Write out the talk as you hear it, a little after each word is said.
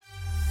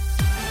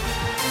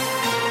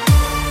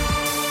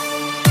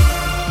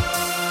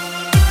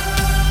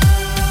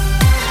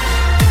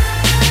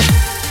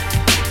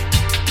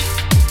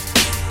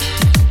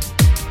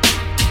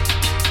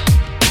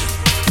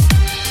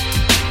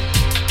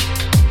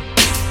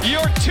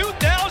Your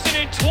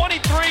 2023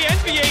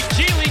 NBA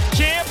G League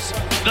champs,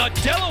 the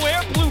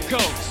Delaware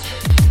Bluecoats.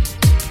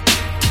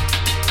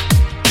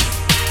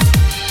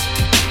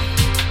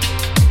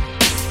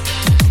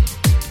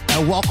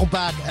 And welcome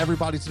back,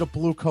 everybody, to the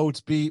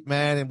Bluecoats beat,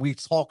 man. And we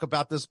talk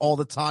about this all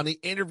the time, the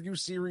interview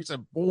series.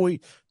 And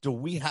boy, do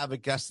we have a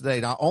guest today.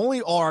 Not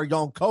only are our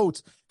young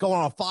Coats going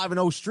on a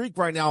 5-0 streak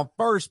right now in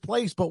first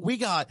place, but we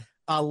got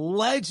a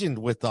legend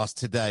with us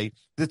today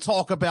to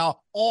talk about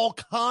all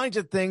kinds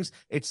of things.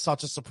 It's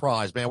such a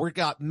surprise, man. We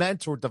got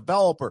mentor,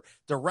 developer,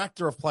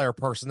 director of player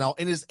personnel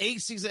in his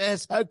 8th season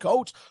as head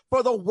coach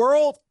for the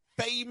world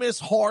famous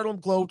Harlem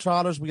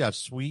Globetrotters. We got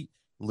Sweet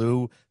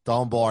Lou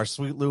Dunbar.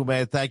 Sweet Lou,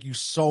 man, thank you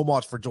so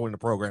much for joining the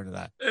program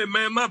today. Hey,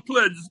 man, my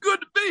pleasure. It's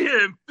good to be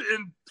here in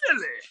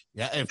Philly.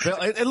 Yeah,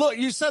 and look,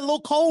 you said a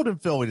little cold in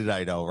Philly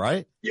today, though,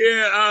 right?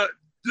 Yeah,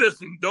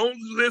 listen, don't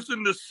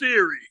listen to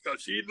Siri,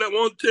 because she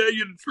won't tell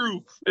you the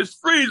truth. It's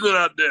freezing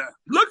out there.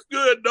 Looks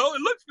good, though.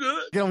 It looks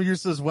good. Get them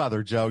used to this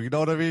weather, Joe. You know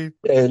what I mean?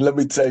 Hey, let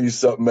me tell you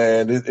something,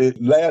 man.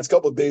 It last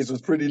couple of days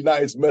was pretty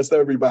nice. Messed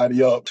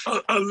everybody up.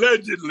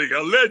 Allegedly.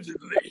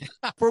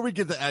 Before we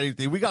get to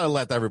anything, we got to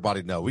let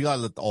everybody know. We got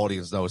to let the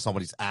audience know some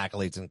of these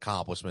accolades and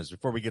accomplishments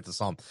before we get to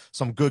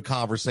some good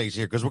conversation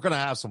here, because we're going to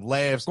have some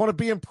laughs. Going to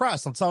be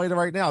impressed. I'm telling you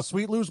right now.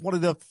 Sweet Lou's one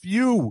of the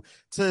few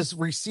to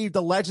receive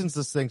the Legends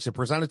distinction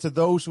presented to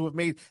those who have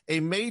made a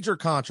major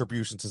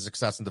contribution to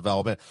success and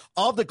development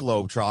of the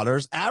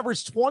Globetrotters.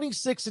 Averaged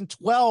 26 and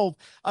 12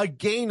 a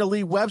game to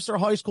lead Webster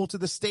High School to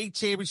the state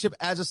championship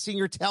as a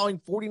senior,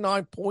 tallying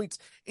 49 points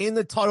in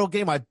the title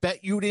game. I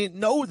bet you didn't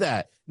know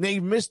that.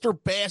 Named Mr.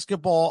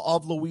 Basketball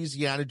of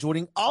Louisiana,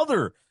 joining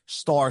other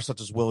stars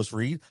such as Willis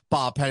Reed,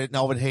 Bob Pettit,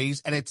 Nelvin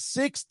Hayes, and at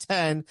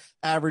 6'10",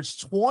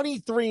 averaged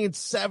 23 and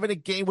 7 a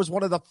game, was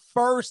one of the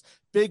first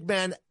big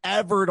men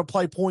ever to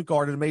play point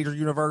guard at a major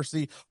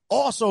university.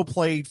 Also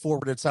played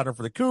forward and center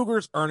for the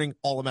Cougars, earning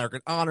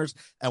All-American honors,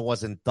 and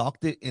was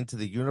inducted into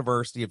the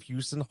University of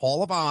Houston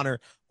Hall of Honor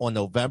on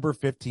November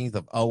 15th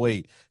of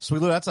 2008.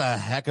 Sweet Lou, that's a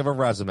heck of a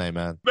resume,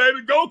 man.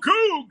 Baby, go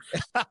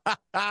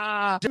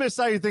Cougs! Did you miss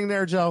anything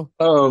there, Joe?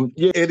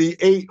 Yeah, and he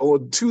ate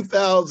on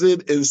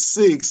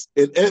 2006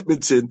 in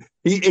Edmonton.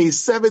 He ate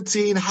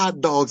 17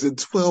 hot dogs in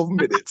 12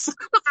 minutes.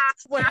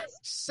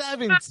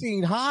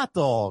 17 hot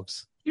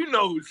dogs. You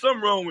know,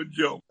 something wrong with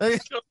Joe.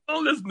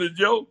 Don't listen to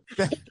Joe.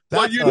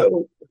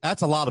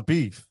 That's a lot of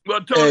beef.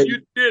 Well, Tony, you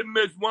did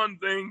miss one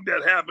thing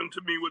that happened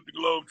to me with the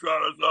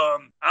Globetrotters.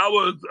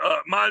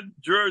 My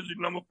jersey,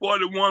 number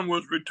 41,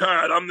 was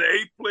retired. I'm the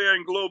 8th player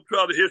in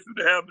Globetrotter history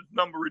to have his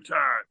number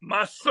retired.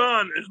 My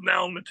son is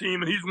now on the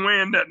team, and he's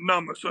wearing that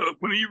number. So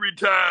when he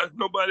retires,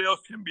 nobody else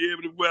can be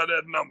able to wear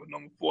that number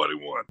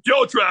 41.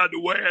 Joe tried to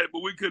wear it,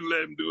 but we couldn't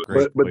let him do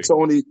it. But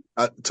Tony,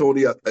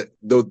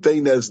 the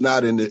thing that's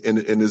not in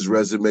his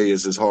resume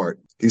is his heart.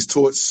 He's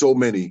taught so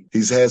many.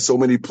 He's had so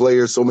many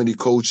players, so many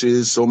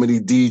coaches, so many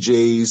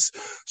DJs,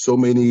 so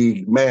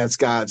many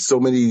mascots, so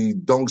many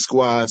dunk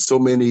squads, so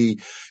many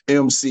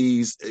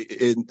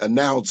MCs and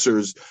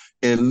announcers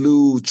and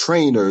Lou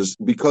trainers.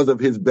 Because of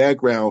his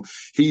background,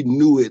 he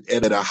knew it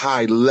at a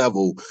high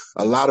level.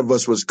 A lot of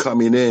us was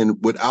coming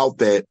in without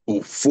that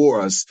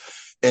for us.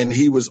 And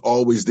he was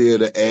always there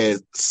to add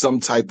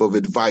some type of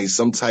advice,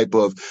 some type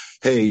of,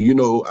 hey, you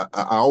know,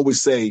 I always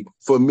say,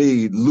 for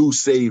me, Lou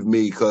saved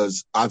me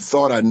because I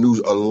thought I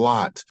knew a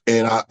lot.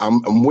 And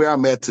I'm where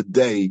I'm at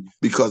today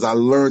because I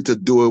learned to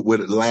do it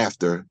with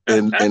laughter.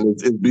 And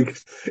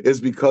it's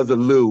because of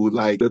Lou.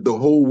 Like, the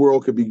whole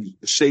world could be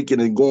shaking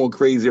and going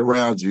crazy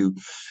around you,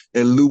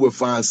 and Lou would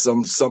find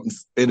something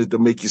in it to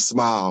make you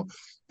smile.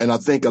 And I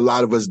think a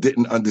lot of us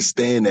didn't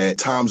understand that.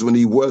 Times when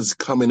he was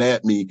coming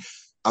at me,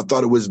 I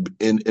thought it was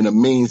in a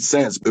mean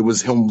sense. It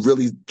was him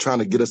really trying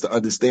to get us to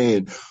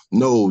understand,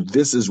 no,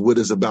 this is what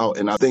it's about.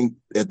 And I think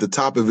at the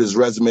top of his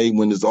resume,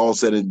 when it's all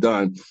said and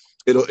done,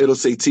 it'll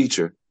say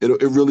teacher.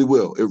 It really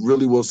will. It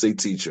really will say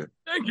teacher.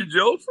 Thank you,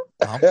 Joseph.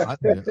 I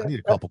need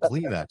a couple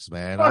Kleenex,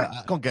 man. I'm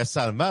going to get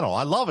sentimental.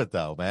 I love it,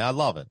 though, man. I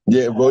love it.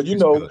 Yeah, well,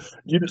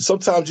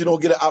 sometimes you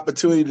don't get an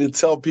opportunity to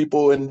tell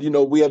people. And,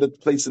 we had a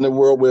place in the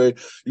world where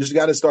you just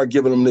got to start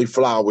giving them their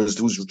flowers,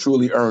 who's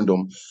truly earned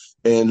them.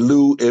 And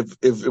Lou, if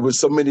it was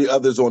so many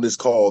others on this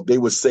call, they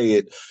would say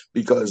it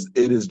because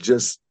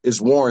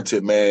it's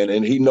warranted, man.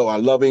 And he know I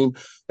love him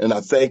and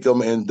I thank him.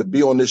 And to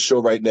be on this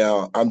show right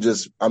now, I'm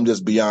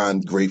just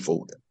beyond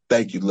grateful.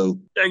 Thank you, Lou.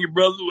 Thank you,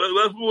 brother. Well,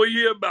 that's what we're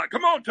here about.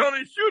 Come on,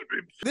 Tony, shoot me.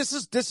 This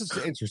is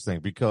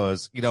interesting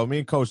because, me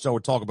and Coach Joe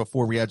were talking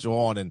before we had you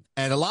on, and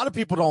a lot of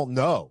people don't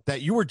know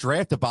that you were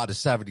drafted by the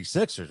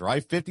 76ers,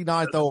 right?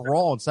 59th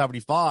overall in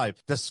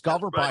 75,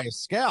 discovered by a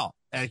scout.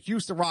 at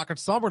Houston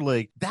Rockets Summer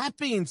League. That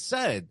being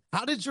said,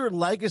 how did your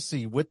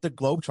legacy with the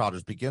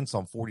Globetrotters begin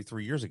some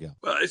 43 years ago?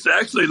 Well, it's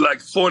actually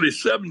like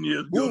 47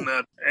 years ago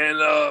now. And,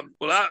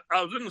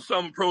 I was in the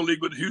Summer Pro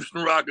League with the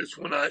Houston Rockets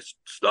when I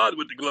started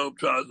with the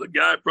Globetrotters. A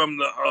guy from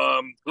the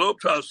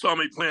Globetrotters saw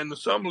me playing the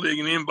Summer League,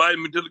 and he invited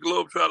me to the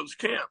Globetrotters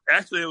camp.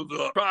 Actually, it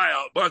was a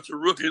tryout, bunch of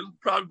rookies,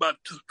 probably about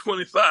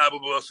 25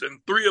 of us, and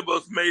 3 of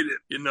us made it,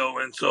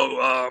 And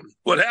so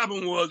what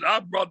happened was I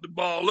brought the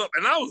ball up,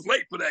 and I was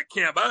late for that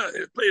camp. I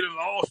had played in an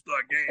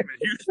all-star game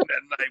in Houston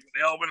that night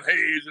with Elvin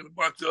Hayes and a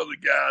bunch of other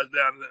guys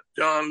down there,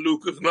 John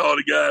Lucas and all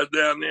the guys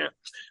down there.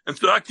 And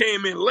so I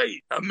came in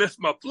late. I missed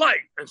my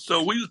flight. And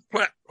so we was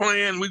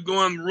playing. We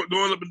going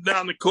up and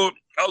down the court.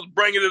 I was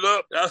bringing it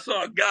up. I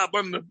saw a guy up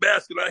under the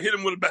basket. I hit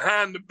him with a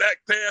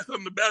behind-the-back pass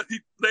on the basket. He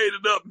laid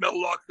it up,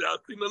 Mellocked out,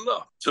 seen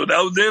enough. So that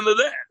was the end of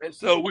that. And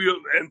so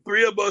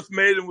 3 of us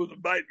made it, was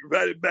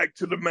invited back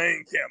to the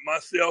main camp.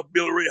 Myself,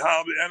 Billy Ray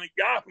Holiday, and a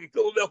guy from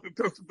Philadelphia,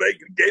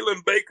 Pennsylvania,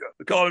 Galen Baker.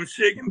 We call him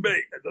Shake and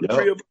Bake. The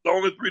 3 of us, the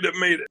only 3 that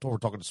made it. We're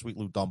talking to Sweet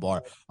Lou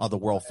Dunbar of the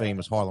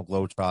world-famous Harlem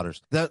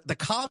Globetrotters. The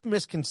common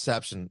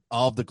misconception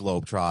of the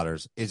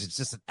Globetrotters is it's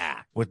just an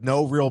act with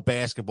no real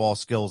basketball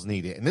skills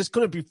needed. And this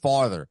couldn't be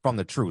farther from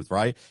the truth,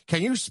 right?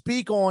 Can you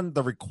speak on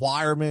the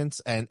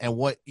requirements and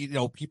what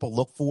people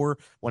look for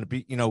when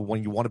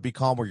you want to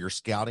become, or you're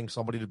scouting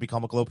somebody to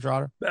become a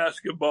Globetrotter?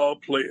 Basketball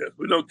players.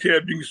 We don't care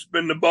if you can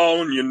spin the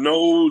ball on your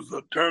nose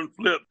or turn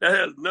flip. That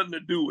has nothing to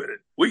do with it.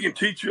 We can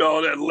teach you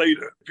all that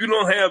later. If you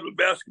don't have the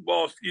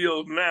basketball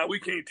skills now, we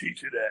can't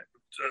teach you that.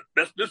 So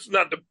this is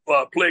not the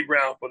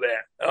playground for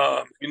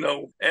that,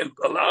 And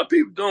a lot of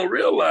people don't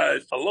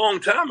realize a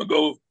long time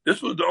ago,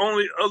 this was the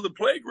only other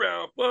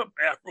playground for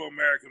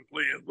Afro-American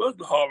players was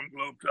the Harlem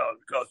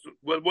Globetrotters, because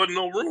there wasn't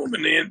no room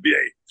in the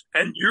NBA.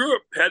 And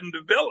Europe hadn't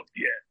developed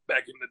yet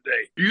back in the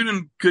day.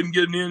 You couldn't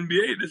get in the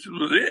NBA. This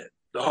was it,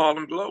 the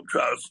Harlem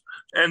Globetrotters.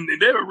 And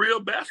they were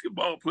real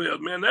basketball players,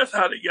 man. That's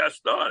how they got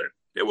started.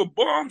 They were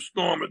bomb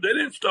stormers. They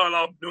didn't start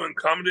off doing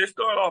comedy. They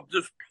started off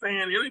just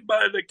playing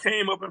anybody that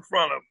came up in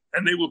front of them.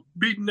 And they were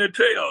beating their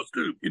tails,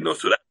 too.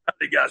 So that's how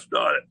they got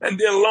started. And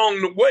then along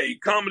the way,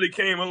 comedy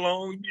came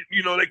along,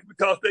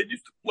 because they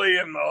used to play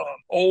in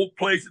old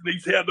places. They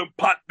used to have them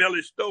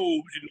pot-belly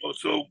stoves,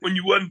 So when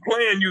you wasn't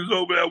playing, you was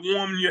over there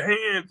warming your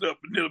hands up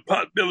near the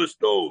pot-belly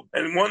stove.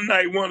 And one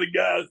night, one of the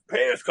guys'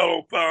 pants caught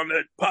on fire on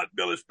that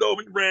pot-belly stove.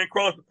 He ran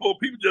across the floor.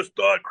 People just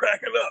started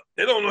cracking up.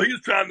 They don't know he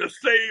was trying to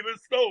save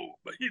his stove,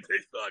 but they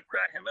started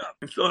cracking up.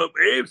 And so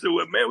Abe said,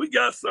 well, man, we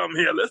got something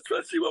here.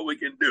 Let's see what we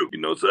can do.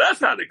 So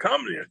that's how the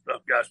comedy and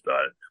stuff got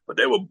started. But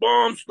they were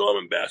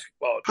bomb-storming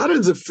basketball. How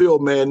does it feel,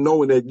 man,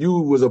 knowing that you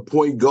was a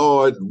point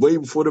guard way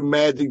before the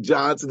Magic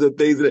Johnson and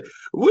things?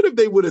 What if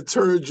they would have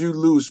turned you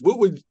loose?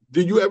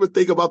 Do you ever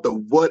think about the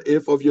what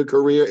if of your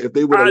career if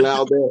they would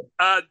allow that?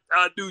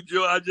 I do,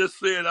 Joe. I just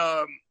said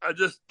I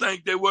just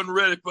think they wasn't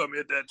ready for me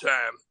at that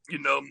time.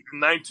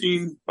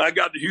 I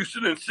got to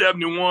Houston in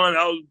 71.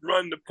 I was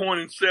running the point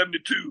in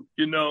 72.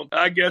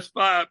 I guess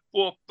 4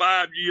 or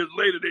 5 years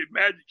later, the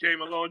Magic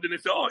came along. Then they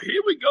said, "Oh,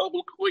 here we go.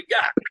 Look what we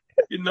got."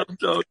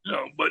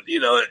 But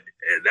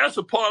that's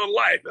a part of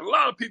life. And a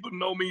lot of people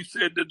know me,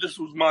 said that this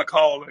was my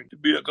calling to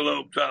be a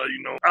Globetrotter.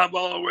 I've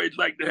always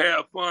liked to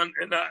have fun,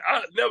 and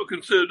I never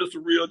considered this a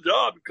real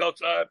job because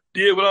I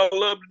did what I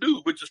love to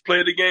do, which is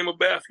play the game of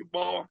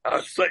basketball.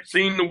 I've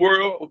seen the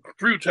world a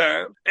few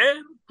times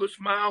and put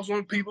smiles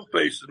on people's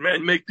faces,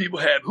 man, make people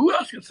happy. Who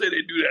else can say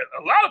they do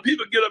that? A lot of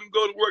people get up and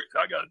go to work.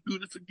 I got to do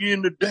this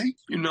again today,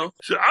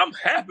 So I'm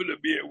happy to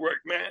be at work,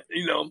 man.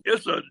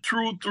 It's a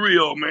true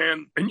thrill,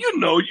 man. And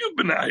you've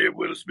been out here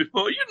with us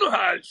before. You know how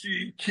I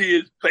see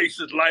kids'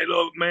 faces light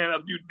up, man.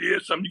 If you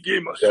did something, you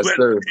gave them a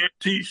sweater,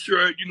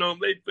 T-shirt,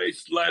 they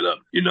faces light up.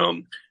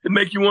 It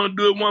make you want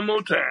to do it one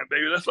more time,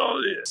 baby. That's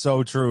all it is.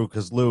 So true,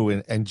 because Lou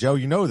and Joe,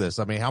 this.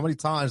 I mean, how many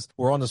times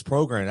we're on this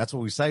program? That's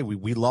what we say.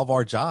 We love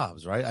our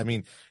jobs, right? I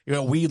mean,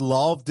 we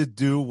love to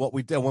do what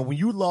we do. When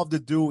you love to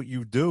do what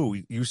you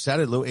do, you said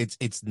it, Lou.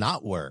 It's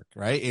not work,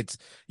 right? That's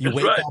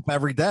wake up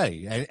every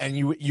day and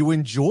you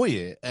enjoy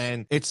it,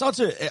 and it's such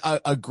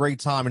a great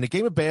time. And the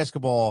game of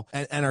basketball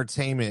and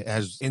entertainment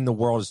in the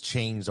world has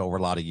changed over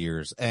a lot of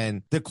years.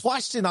 And the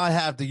question I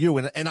have to you,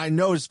 and I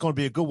know it's going to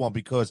be a good one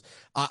because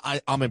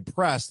I'm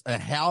impressed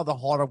at how the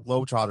Harlem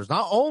Globetrotters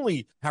not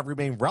only have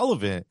remained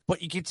relevant,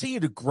 but you continue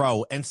to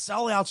grow and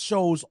sell out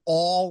shows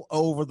all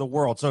over the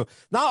world. So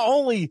not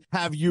only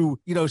have you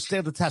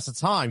stand the test of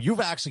time, you've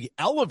actually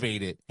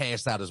elevated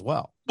past that as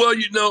well. Well,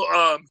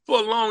 for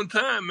a long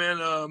time,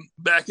 man,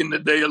 back in the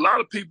day, a lot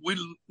of people,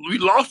 we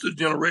lost a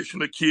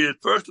generation of kids,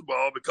 first of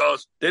all,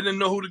 because they didn't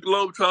know who the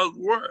Globetrotters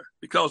were,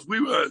 because we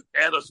were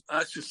at a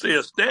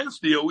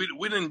standstill. We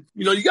didn't,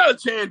 you got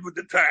to change with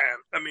the time.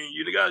 I mean,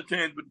 you got to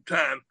change with the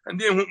time. And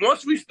then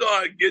once we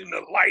started getting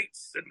the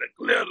lights and the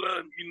glitter,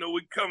 and,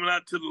 we coming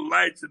out to the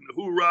lights and the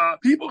hoorah,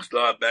 people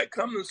started back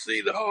coming to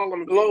see the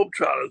Harlem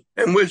Globetrotters,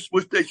 and which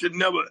they should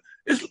never.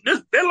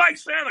 They're like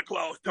Santa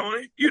Claus,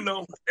 Tony.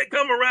 They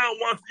come around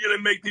once a year,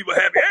 they make people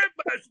happy.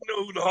 Everybody should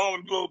know who the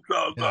Harlem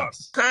Globetrotters are.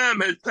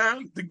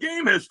 The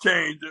game has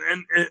changed,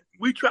 and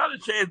we try to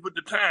change with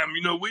the time.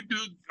 We do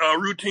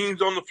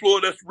routines on the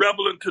floor that's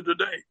relevant to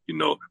today.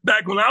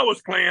 Back when I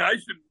was playing, I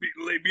used to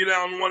be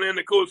down on one end,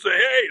 the coach say,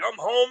 "Hey, I'm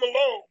home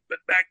alone." But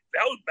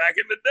that was back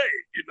in the day.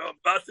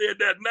 If I said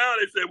that now,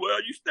 they say,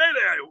 "Well, you stay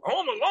there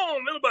home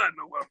alone." Nobody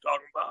know what I'm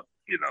talking about.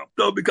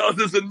 So because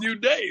it's a new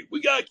day,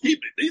 we got to keep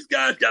it. These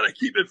guys got to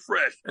keep it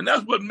fresh. And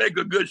that's what make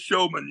a good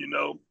showman,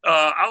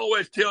 I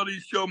always tell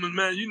these showmen,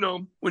 man,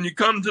 when you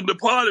come to the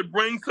party,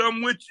 bring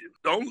some with you.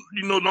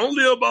 Don't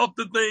live off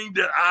the thing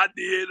that I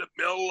did,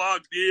 Mel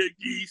Locke did,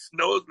 Geese,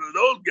 those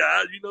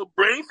guys,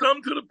 bring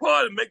something to the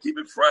party, keep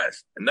it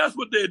fresh. And that's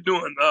what they're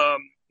doing.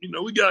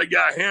 We got a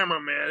guy, Hammer,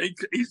 man.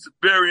 He's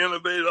very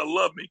innovative. I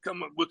love him. He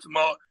come up with some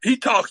all. He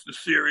talks to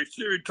Siri.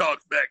 Siri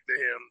talks back to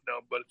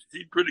him, but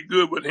he's pretty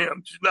good with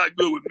him. She's not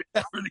good with me.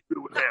 She's pretty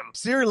good with him.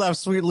 Siri left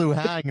Sweet Lou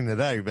hanging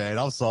today, man.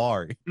 I'm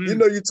sorry.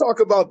 You talk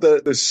about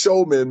the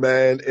showman,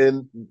 man,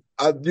 and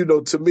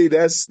to me,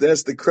 that's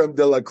the creme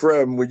de la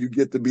creme when you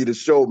get to be the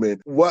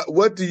showman.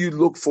 What do you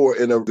look for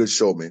in a good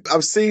showman?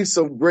 I've seen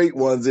some great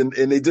ones, and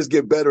they just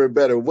get better and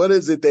better. What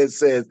is it that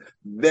says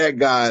that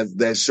guy's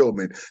that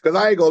showman? Because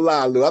I ain't gonna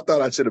lie, Lou, I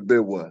thought I should have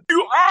been one.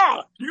 You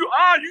are.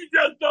 You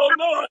just don't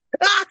know it.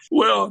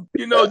 Well,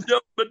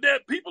 but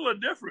that people are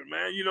different,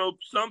 man.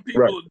 Some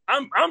people.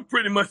 Right. I'm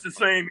pretty much the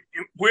same.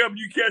 Wherever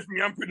you catch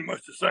me, I'm pretty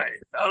much the same.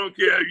 I don't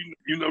care.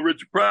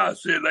 Richard Pryor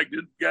said, like,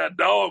 this guy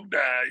dog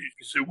died.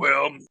 You say,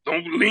 well,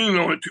 don't lean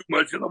on it too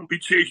much, and I'm gonna be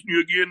chasing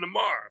you again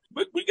tomorrow.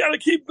 But we got to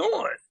keep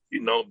going.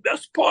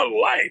 That's part of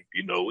life.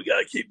 We got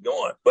to keep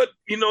going. But,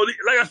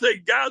 like I say,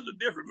 guys are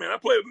different, man. I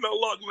played with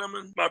Mel Locke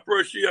Lemon my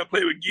first year. I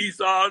played with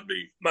Geese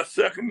Osby my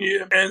second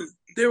year. And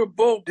they were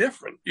both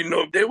different.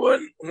 They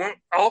weren't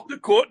off the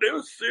court. They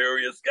were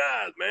serious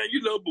guys, man.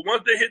 But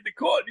once they hit the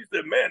court, you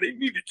said, man, they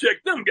need to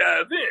check them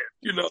guys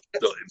in. So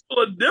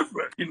people are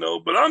different,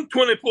 But I'm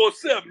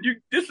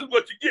 24/7. This is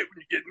what you get when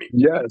you get me.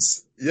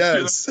 Yes.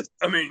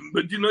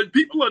 But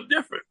people are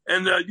different,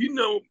 and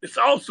it's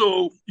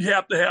also you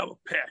have to have a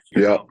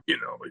passion.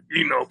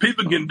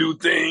 People can do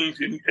things,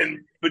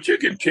 but you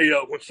can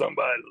tell when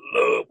somebody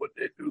love what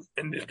they do,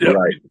 and instead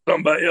of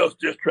somebody else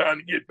just trying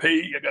to get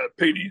paid. I got to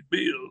pay these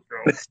bills.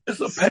 It's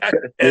a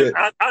passion, and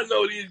I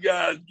know these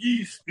guys.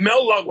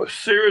 Mel Locke was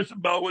serious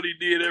about what he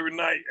did every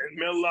night, and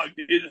Mel Locke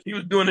he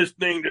was doing his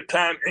thing the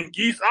time. And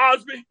Geese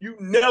Osby, you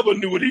never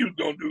knew what he was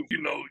gonna do. He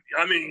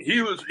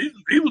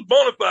was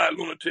bona fide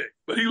lunatic,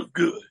 but he was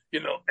good.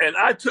 And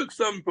I took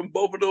something from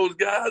both of those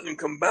guys and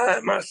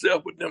combined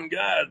myself with them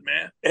guys,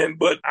 man.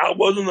 But I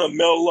wasn't a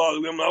Mel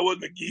Locke, I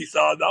wasn't a Geese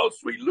Osby. I was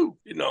Sweet Lou,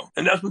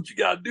 and that's what you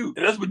got to do.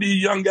 And that's what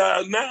these young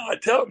guys now, I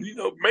tell them,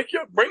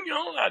 bring your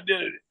own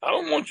identity. I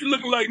don't want you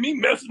looking like me,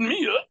 messing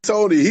me up.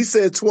 Tony, he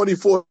said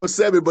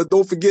 24/7, but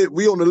don't forget,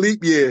 we on the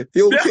leap year. He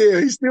don't care.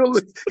 He's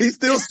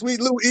still Sweet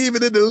Lou,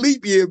 even in the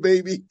leap year,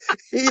 baby.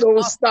 He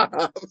don't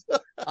stop.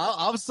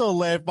 I'm so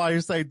laughed by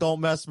you say,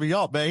 don't mess me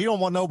up, man. He don't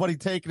want nobody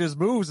taking his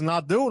moves and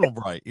not doing them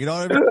right. You know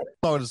what I mean?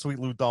 Talking to Sweet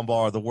Lou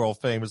Dunbar, the world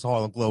famous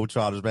Harlem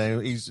Globetrotters,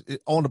 man. He's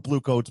on the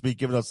Blue Coat Speak,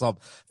 giving us some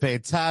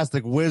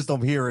fantastic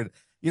wisdom here. And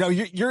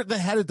you're the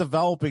head of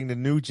developing the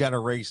new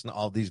generation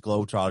of these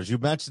Globetrotters. You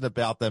mentioned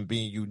about them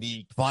being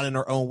unique, finding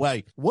their own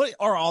way. What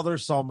are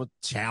some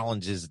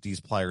challenges that these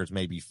players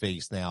may be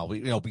faced now,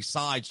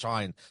 besides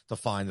trying to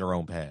find their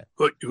own path?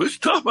 But it's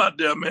tough out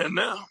there, man,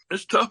 now.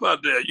 It's tough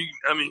out there. You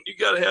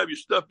got to have your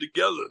stuff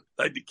together.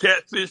 Like the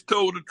catfish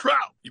told the trout.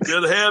 You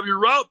better have your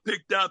route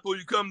picked out before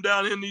you come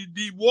down in these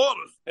deep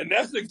waters. And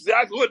that's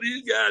exactly what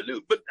these guys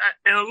do.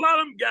 And a lot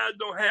of them guys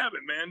don't have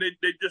it, man.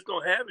 They just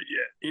don't have it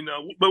yet,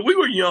 But we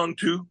were young,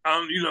 too.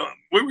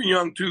 We were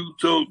young too,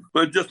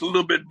 but just a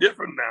little bit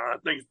different now. I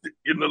think it's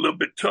getting a little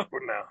bit tougher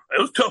now.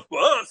 It was tough for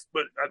us,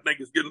 but I think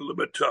it's getting a little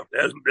bit tough.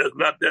 There's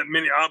not that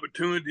many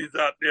opportunities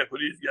out there for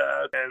these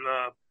guys,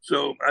 and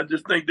so I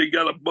just think they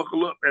got to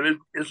buckle up. And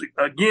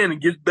it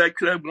gets back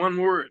to that one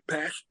word,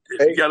 passion.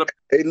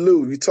 Hey,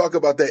 Lou, you talk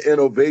about that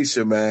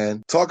innovation,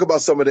 man. Talk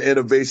about some of the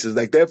innovations,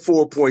 like that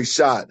 4-point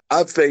shot.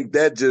 I think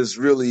that just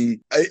really,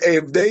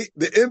 if the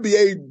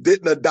NBA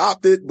didn't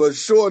adopt it, but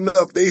sure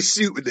enough, they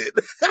shooting it.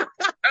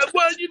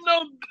 Well,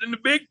 in the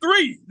big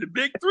three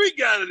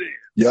got it in.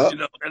 Yeah.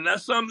 And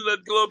that's something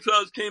that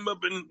Globetrotters came up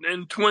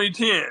in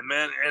 2010,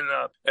 man. And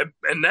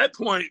at that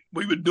point,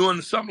 we were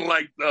doing something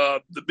like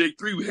the big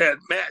three. We had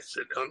mats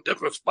on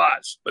different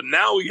spots, but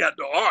now we got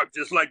the arc,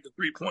 just like the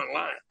 3-point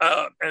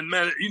line. And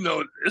man,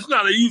 it's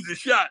not an easy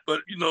shot,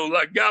 but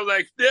like a guy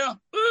like Steph,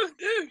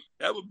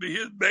 that would be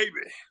his baby.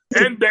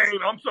 And Dame,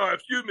 I'm sorry,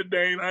 excuse me,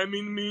 Dame. I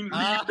mean.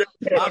 I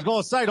was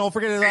gonna say, don't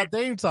forget about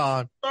Dame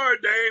time. Sorry,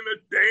 Dame,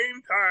 it's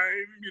Dame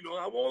time.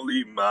 I won't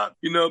leave them out,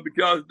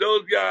 because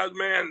those guys,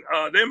 man,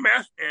 they're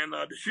master. And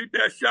to shoot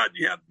that shot,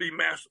 you have to be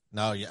master.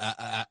 No,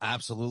 yeah,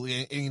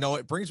 absolutely. And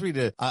it brings me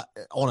to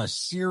on a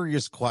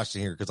serious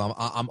question here, because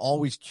I'm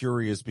always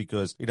curious,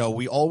 because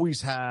we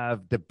always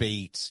have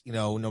debates,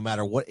 no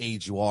matter what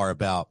age you are,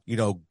 about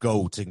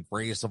GOATs and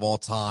greatest of all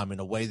time and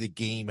the way the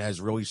game has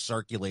really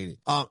circulated.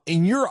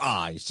 In your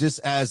eyes, just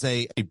as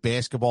a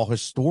basketball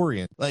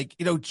historian,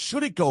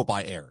 should it go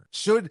by era?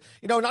 Should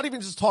not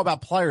even just talk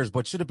about players,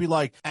 but should it be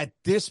like at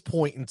this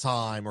point in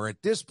time or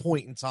at this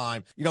point in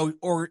time,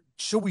 or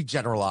should we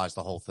generalize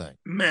the whole thing?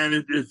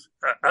 Man,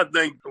 I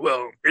think,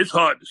 it's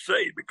hard to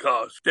say,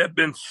 because there have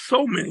been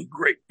so many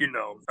great,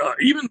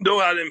 even though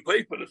I didn't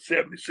play for the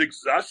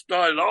 76ers, I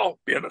started off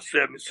being a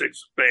 76ers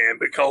fan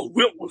because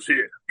Wilt was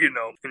here, and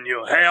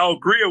Hal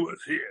Greer was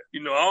here,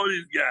 all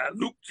these guys.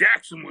 Luke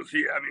Jackson was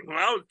here. I mean, when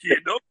I was a kid,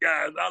 those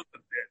guys, I looked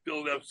at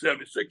Philadelphia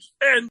 76ers.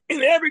 And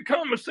in every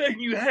conversation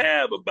you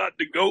have about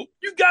the GOAT,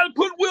 you got to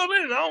put Wilt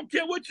in it. I don't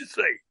care what you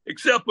say,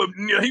 except for,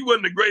 he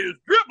wasn't the greatest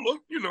dribbler,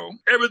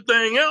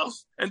 everything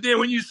else. And then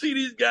when you see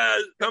these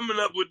guys coming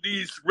up with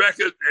these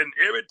records, and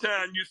every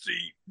time you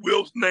see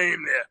Wilt's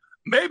name there,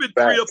 maybe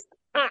three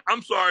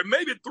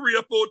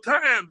or four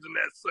times in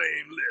that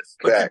same list.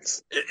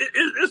 Facts.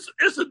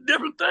 It's a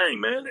different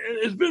thing, man. And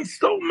it's been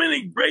so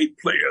many great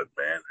players,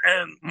 man.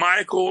 And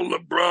Michael,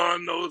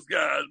 LeBron, those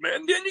guys, man.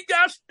 And then you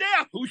got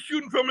Steph, who's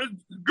shooting from his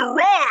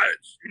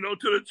garage,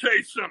 to the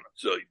Chase Center.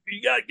 So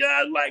you got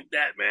guys like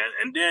that, man.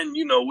 And then,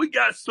 we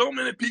got so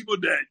many people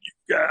that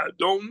you guys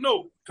don't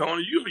know,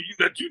 Tony,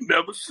 that you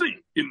never seen.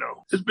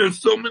 There's been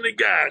so many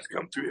guys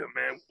come through here,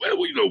 man. Well,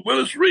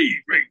 Willis Reed,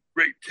 great,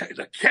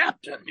 the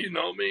captain,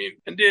 what I mean?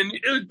 And then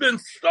it's been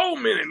so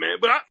many, man.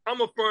 But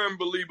I'm a firm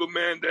believer,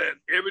 man, that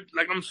every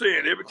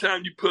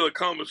time you put a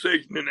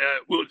conversation in that,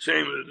 Wilt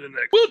Chamberlain is in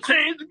that. Wilt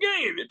change the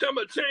game. You're talking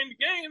about change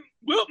the game.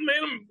 Wilt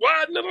made him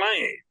widen the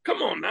lane.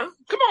 Come on now.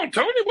 Come on,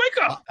 Tony,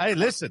 wake up. Hey,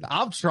 listen,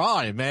 I'm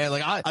trying,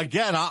 man.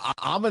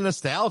 I'm a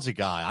nostalgia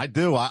guy. I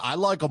do. I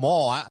like them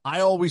all.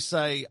 I always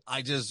say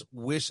I just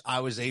wish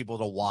I was able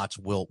to watch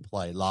Wilt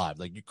play live,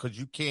 because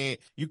you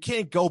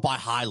can't go by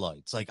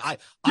highlights.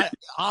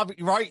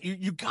 Right?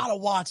 You gotta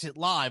watch it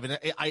live, and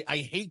I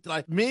hate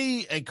that.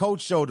 Me and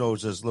Coach Show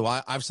knows this, Lou.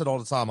 I've said all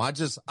the time. I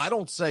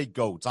don't say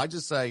GOATs. I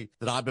just say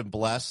that I've been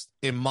blessed.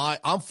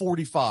 I'm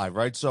 45,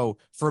 right? So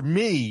for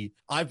me,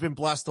 I've been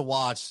blessed to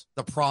watch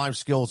the prime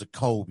skills of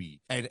Kobe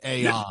and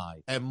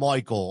AI and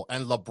Michael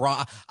and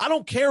LeBron. I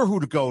don't care who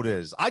the GOAT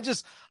is.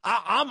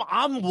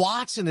 I'm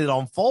watching it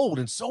unfold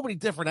in so many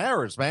different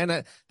eras,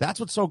 man. That's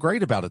what's so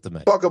great about it to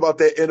me. Talk about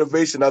that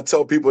innovation. I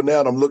tell people now,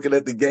 and I'm looking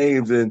at the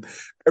games, and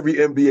every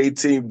NBA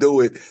team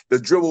do it. The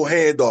dribble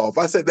handoff.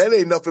 I said, that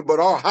ain't nothing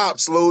but our hop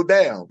slowed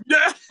down.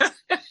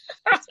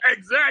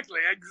 Exactly.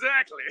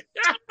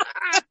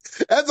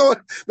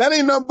 That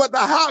ain't nothing but the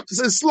hops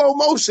in slow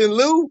motion,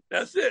 Lou.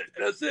 That's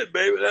it,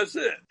 baby. That's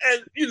it.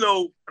 And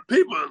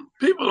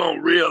people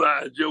don't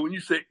realize, Joe, when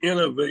you say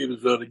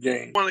innovators of the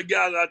game. One of the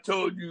guys I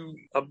told you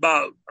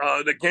about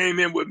that came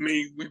in with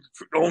me,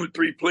 only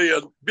 3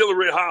 players, Billy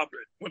Ray Harper,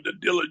 went to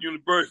Dillard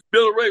University.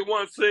 Billy Ray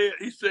once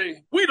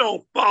said, we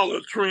don't follow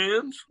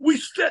trends, we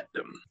set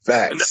them.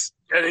 Facts.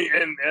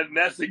 And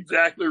that's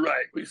exactly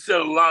right. We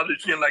set a lot of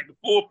shit, like the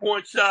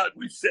 4-point shot,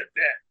 we set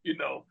that,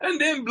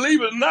 And then,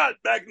 believe it or not,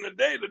 back in the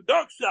day, the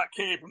dunk shot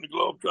came from the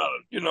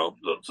Globetrotters,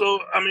 So,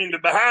 the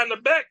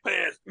behind-the-back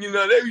pass, they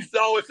used to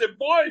always say,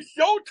 boy, it's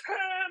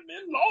showtime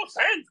in Los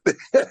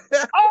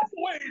Angeles.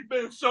 Always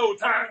been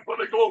showtime for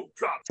the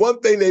Globetrotters. One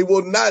thing they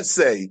will not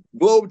say,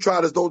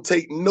 Globetrotters don't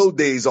take no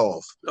days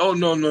off. Oh,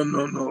 no.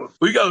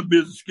 We got a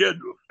busy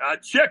schedule. I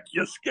check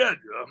your schedule.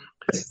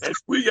 And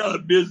we got a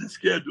busy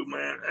schedule,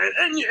 man.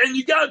 And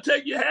you got to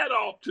take your hat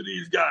off to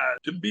these guys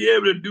to be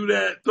able to do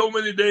that so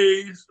many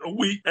days a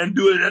week and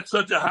do it at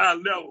such a high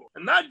level.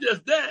 And not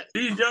just that,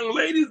 these young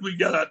ladies we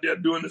got out there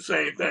doing the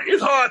same thing.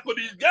 It's hard for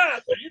these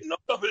guys, so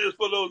stuff it is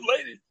for those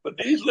ladies. But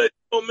these ladies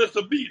don't miss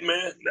a beat,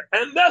 man.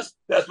 And that's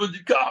what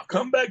you call,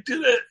 come back to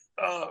that.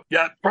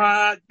 Got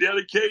pride,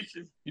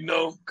 dedication,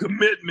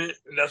 commitment,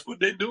 and that's what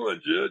they're doing,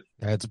 Judge.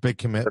 That's a big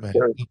commitment.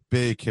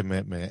 Big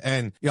commitment.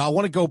 And I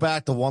want to go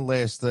back to one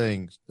last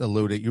thing,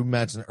 Lou, that you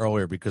mentioned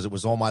earlier, because it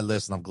was on my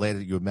list, and I'm glad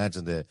that you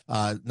mentioned it.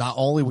 Not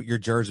only with your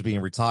jersey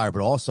being retired,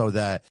 but also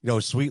that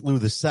Sweet Lou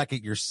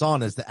II, your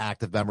son, is the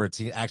active member of the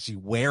team, actually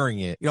wearing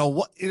it.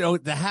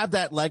 To have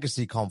that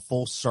legacy come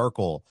full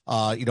circle,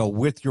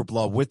 with your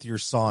blood, with your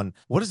son.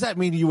 What does that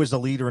mean to you as a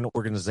leader in the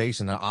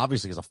organization, and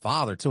obviously as a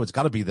father too? It's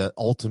got to be the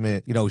ultimate,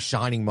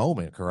 shining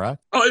moment,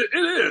 correct? Oh,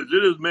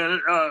 it is,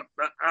 man.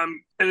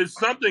 And it's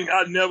something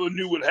I never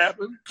knew would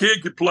happen.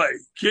 Kid could play.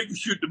 Kid could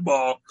shoot the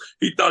ball.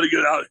 He thought he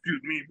could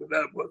outshoot me, but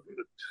that wasn't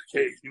the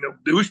case.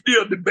 We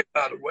still debate,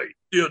 by the way.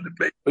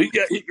 But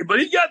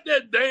he got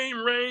that Dame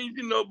range,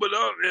 he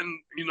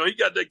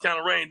got that kind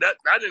of range.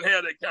 I didn't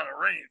have that kind of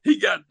range. He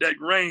got that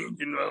range,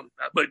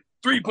 but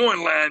 3-point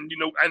line,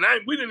 and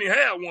we didn't even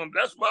have one.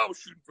 But that's why I was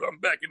shooting from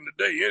back in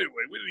the day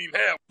anyway. We didn't even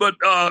have. But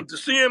to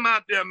see him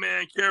out there,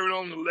 man, carrying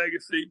on the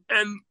legacy.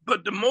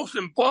 But the most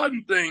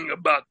important thing thing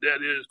about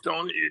that is,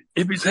 Tony,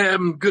 if he's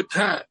having a good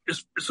time,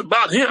 it's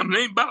about him. It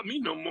ain't about me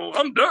no more.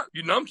 I'm done.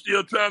 I'm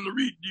still trying to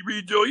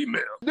read your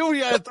email. Knew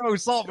you had to throw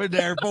something in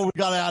there before we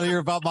got out of here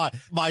about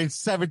my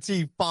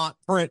 17 font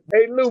print.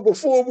 Hey, Lou,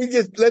 before we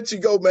let you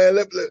go, man,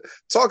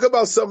 talk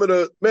about some of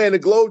the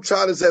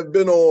Globetrotters have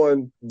been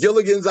on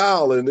Gilligan's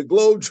Island. The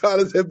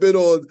Globetrotters have been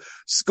on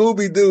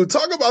Scooby-Doo.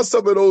 Talk about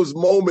some of those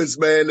moments,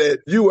 man, that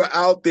you were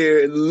out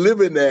there and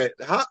living that.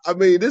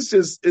 It's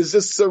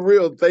just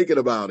surreal thinking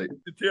about it.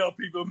 To tell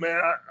people, man,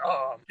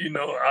 I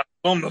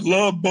on the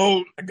Love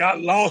Boat, I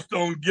got lost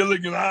on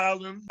Gilligan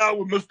Island. I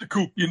was Mr.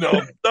 Coop,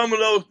 some of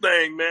those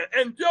things, man.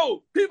 And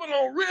Joe, people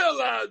don't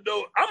realize,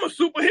 though, I'm a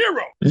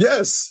superhero.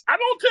 Yes. I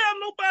don't tell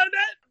nobody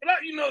that,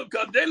 but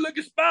because they look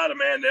at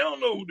Spider-Man, they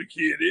don't know who the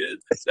kid is.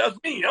 That's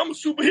me. I'm a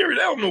superhero. They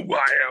don't know who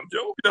I am,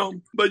 Joe.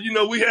 But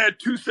we had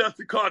 2 sets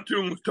of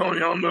cartoons, Tony. I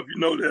don't know if you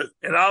know this.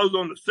 And I was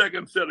on the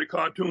second set of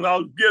cartoons. I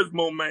was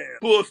Gizmo Man.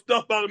 Pull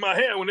stuff out of my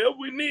hair. Whenever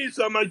we need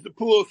something, I used to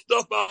pull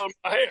stuff out of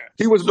my hair.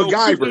 He was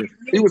MacGyver.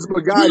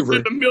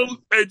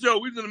 Hey, Joe,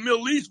 we was in the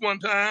Middle East one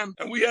time,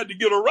 and we had to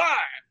get a ride.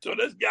 So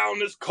this guy on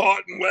this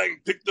cart and wagon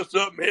picked us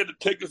up and had to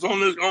take us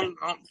on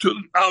to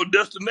our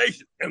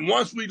destination. And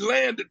once we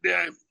landed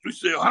there, we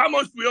said, how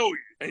much we owe you?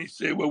 And he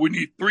said, well, we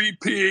need 3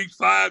 pigs,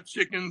 5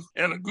 chickens,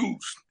 and a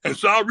goose. And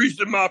so I reached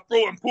in my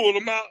throat and pulled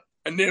them out.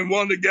 And then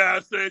one of the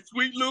guys said,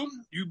 Sweet Lou,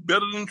 you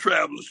better than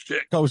traveler's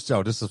check. Coach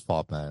Joe, this is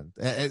fun, man.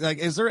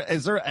 Is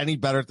there any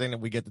better thing that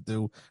we get to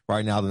do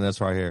right now than this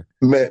right here?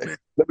 Man,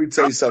 let me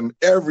tell you something.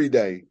 Every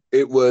day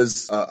it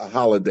was a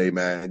holiday,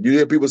 man. You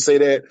hear people say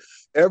that?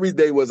 Every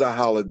day was a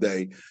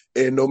holiday.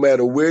 And no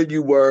matter where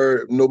you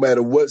were, no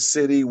matter what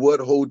city,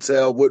 what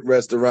hotel, what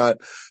restaurant,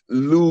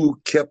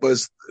 Lou kept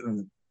us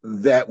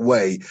that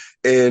way.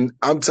 And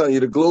I'm telling you,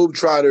 the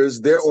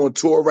Globetrotters, they're on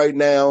tour right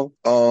now.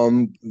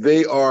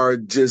 They are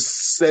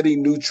just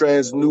setting new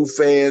trends, new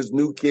fans,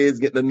 new kids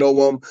getting to know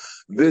them.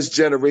 This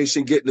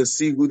generation getting to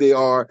see who they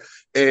are.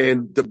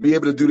 And to be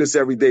able to do this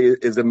every day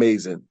is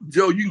amazing.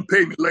 Joe, you can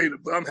pay me later,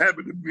 but I'm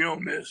happy to be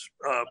on this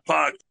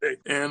pod today.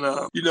 And,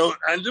 I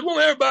just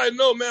want everybody to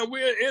know, man,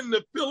 we're in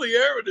the Philly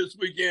area this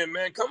weekend,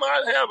 man. Come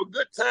out and have a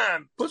good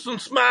time. Put some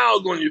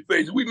smiles on your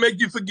face. We make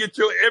you forget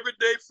your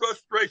everyday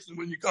frustration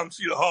when you come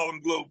see the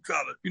Harlem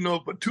Globetrotters.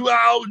 For 2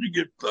 hours, you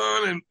get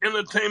fun and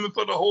entertainment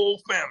for the whole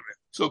family.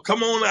 So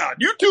come on out.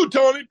 You too,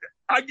 Tony.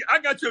 I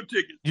got your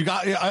ticket. You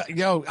got,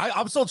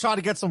 I'm still trying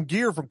to get some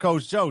gear from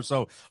Coach Joe,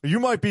 so you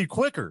might be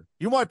quicker.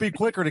 You might be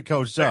quicker than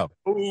Coach Joe.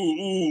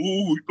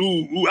 Ooh.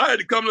 I had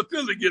to come to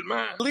Philly to get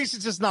mine. At least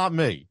it's just not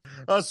me.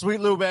 Sweet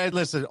Lou, man,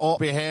 listen, on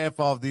behalf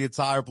of the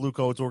entire Blue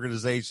Coats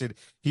organization,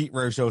 Heat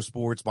Ratio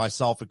Sports,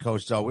 myself and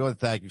Coach Joe, we want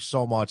to thank you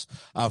so much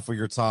for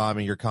your time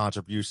and your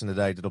contribution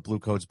today to the Blue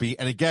Coats beat.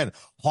 And again,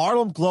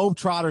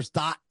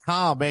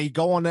 HarlemGlobetrotters.com, man. You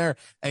go on there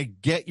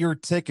and get your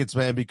tickets,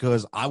 man,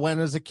 because I went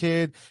as a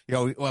kid.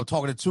 I'm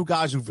talking to 2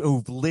 guys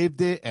who've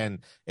lived it, and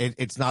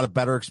it's not a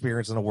better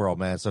experience in the world,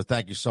 man. So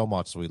thank you so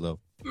much, Sweet Lou.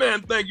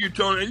 Man, thank you,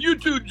 Tony. And you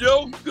too,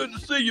 Joe. Good to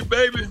see you,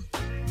 baby.